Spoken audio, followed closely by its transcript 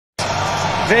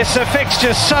This a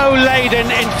fixture so laden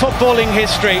in footballing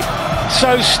history,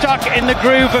 so stuck in the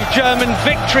groove of German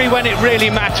victory when it really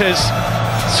matters,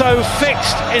 so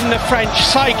fixed in the French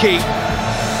psyche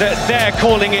that they're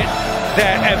calling it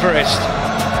their Everest.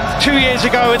 2 years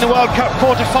ago in the World Cup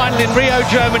quarter-final in Rio,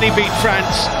 Germany beat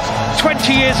France.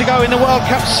 20 years ago in the World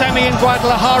Cup semi in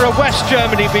Guadalajara, West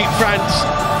Germany beat France.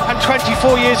 And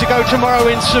 24 years ago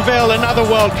tomorrow in Seville, another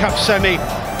World Cup semi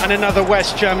and another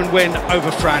West German win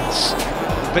over France.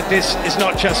 But this is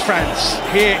not just France.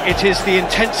 Here it is the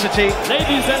intensity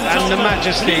and the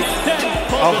majesty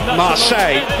of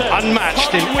Marseille,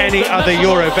 unmatched in any other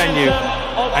Euro venue.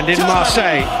 And in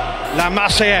Marseille, La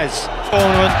Marseillaise.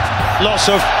 Tournament, lots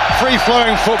of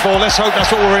free-flowing football. Let's hope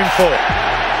that's what we're in for.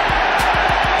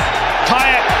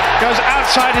 Payet goes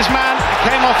outside his man,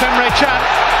 came off Emre Can.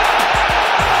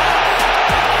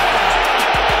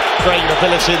 Great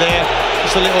ability there,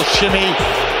 just a little shimmy,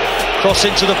 cross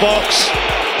into the box.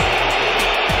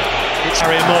 It's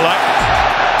Harry Muller.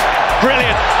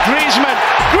 Brilliant, Griezmann!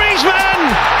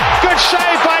 Good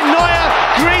save by Neuer.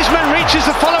 Griezmann reaches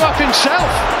the follow-up himself.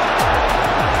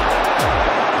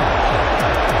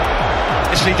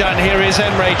 Nicely done, here is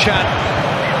Emre Can.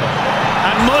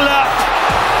 And Muller.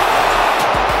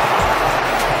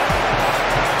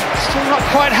 Still not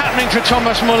quite happening for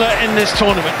Thomas Muller in this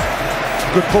tournament.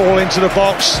 Good ball into the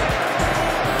box.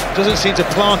 Doesn't seem to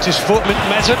plant his foot.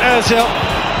 Mesut Ozil.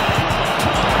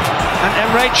 And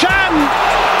Emre Can.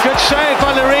 Good save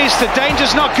by Lloris. The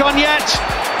danger's not gone yet.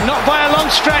 Not by a long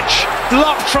stretch.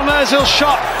 Blocked from Ozil's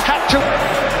shot. Had to.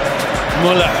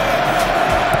 Muller.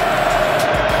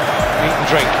 Eat and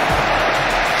drink.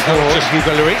 Just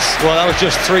Hugo Lloris. Well, that was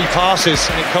just 3 passes,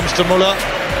 and it comes to Muller.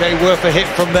 Okay, worth a hit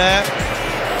from there.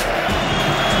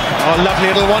 Oh, lovely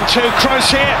little 1-2. Kroos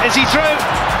here. Is he through?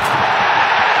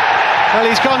 Well,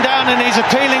 he's gone down and he's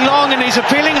appealing long and he's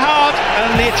appealing hard,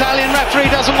 and the Italian referee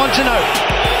doesn't want to know.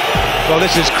 Well,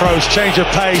 this is Kroos. Change of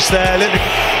pace there.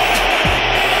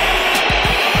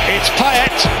 It's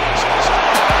Payet.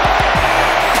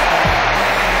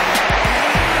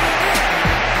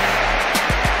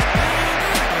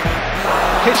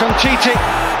 Hit on Chiti.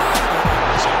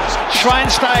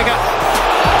 Schweinsteiger.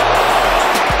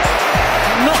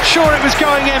 Not sure it was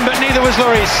going in, but neither was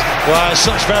Lloris. Well,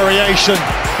 such variation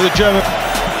for the German.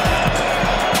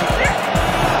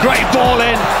 Great ball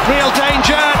in, real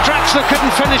danger. Draxler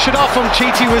couldn't finish it off.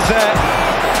 Chiti was there.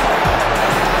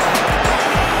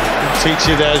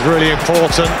 Chiti there is really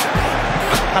important.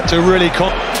 Had to really.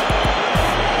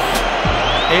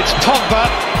 It's Pogba.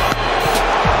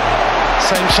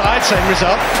 Same side, same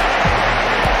result.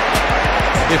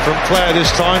 Different player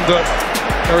this time, but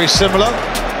very similar.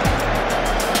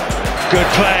 Good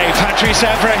play, Patrice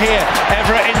Evra here.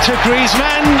 Evra into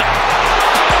Griezmann.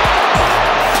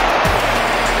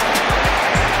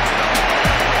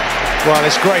 Well,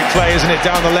 it's great play, isn't it,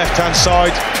 down the left-hand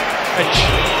side.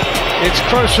 It's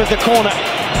Kroos with the corner.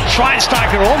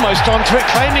 Schweinsteiger almost onto it,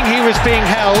 claiming he was being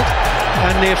held,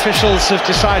 and the officials have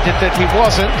decided that he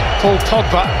wasn't. Paul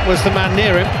Pogba was the man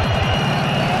near him.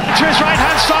 To his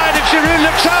right-hand side, if Giroud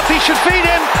looks up, he should feed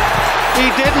him.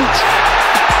 He didn't.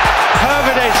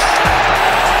 Hervedis.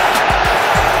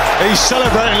 He's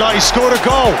celebrating like he scored a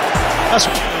goal.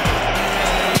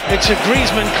 It's a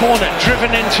Griezmann corner,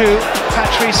 driven into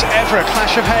Patrice Evra,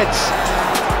 clash of heads.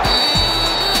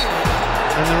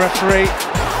 And the referee.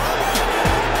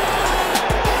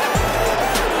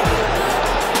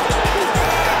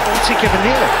 What's he given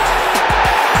here?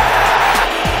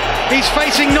 He's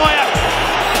facing Neuer.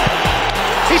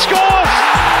 He scores!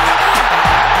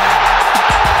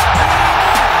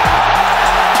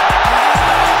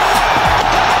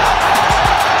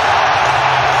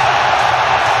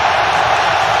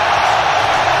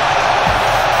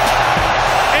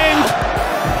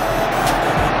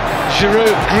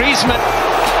 Giroud, Griezmann,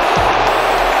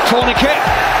 corner kick.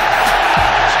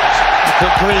 Look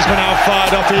at Griezmann, how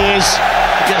fired up he is.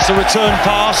 He gets the return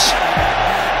pass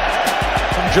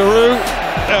from Giroud.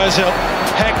 Ozil,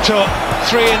 Hector,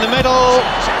 3 in the middle.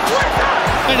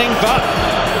 Winning, but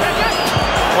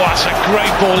oh, that's a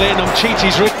great ball in on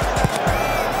Chiti's.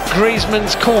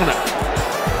 Griezmann's corner.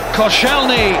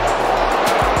 Koscielny.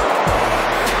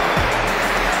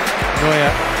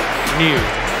 Neuer, new.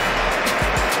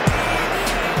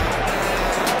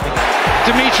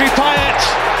 Dimitri Payet.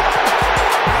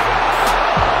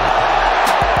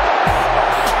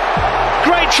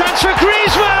 Great chance for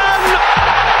Griezmann.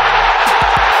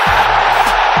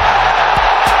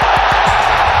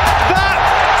 That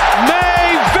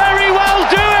may very well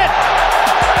do it.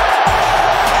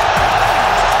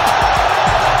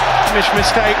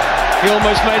 Mistake. He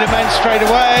almost made amends straight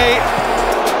away.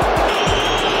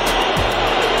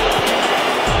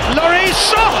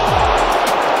 cross! Oh!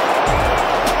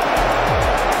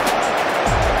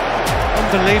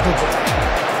 Unbelievable.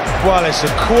 Well, it's a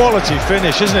quality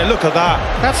finish, isn't it? Look at that.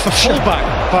 That's the fullback,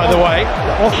 by the way.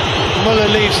 Oh. Muller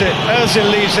leaves it, Ozil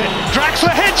leaves it,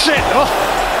 Draxler hits it! Oh.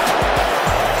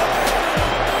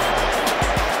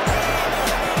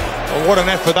 Well, what an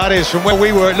effort that is. From where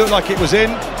we were, it looked like it was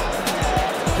in.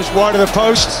 Just wide of the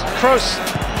post. Kroos.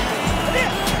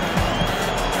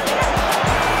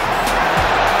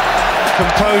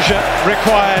 Composure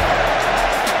required,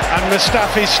 and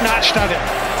Mustafi snatched at it.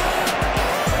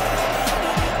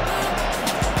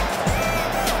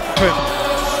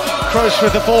 Kroos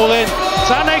with the ball in.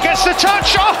 Sané gets the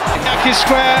touch. Oh! Gignac is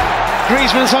square.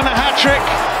 Griezmann's on a hat-trick.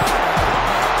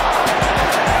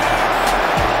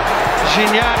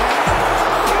 Gignac.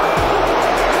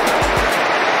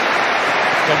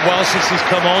 Done well since he's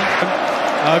come on.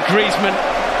 Griezmann.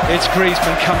 It's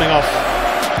Griezmann coming off.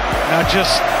 Now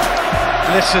just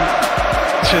listen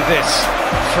to this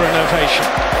for an ovation.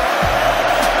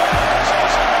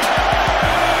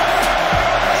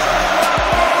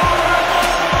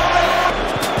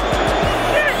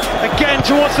 Again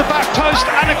towards the back post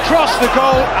and across the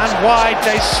goal and wide.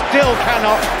 They still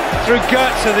cannot, through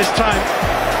Goetze this time,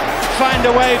 find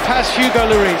a way past Hugo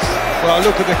Lloris. Well,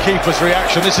 look at the keeper's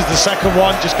reaction. This is the second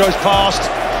one, just goes past.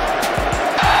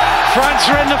 France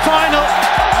are in the final.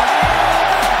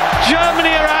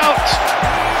 Germany are out.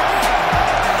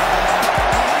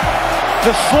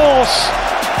 The force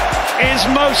is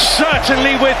most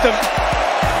certainly with them.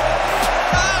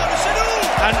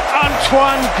 And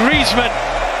Antoine Griezmann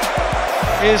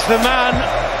is the man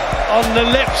on the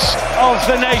lips of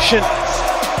the nation.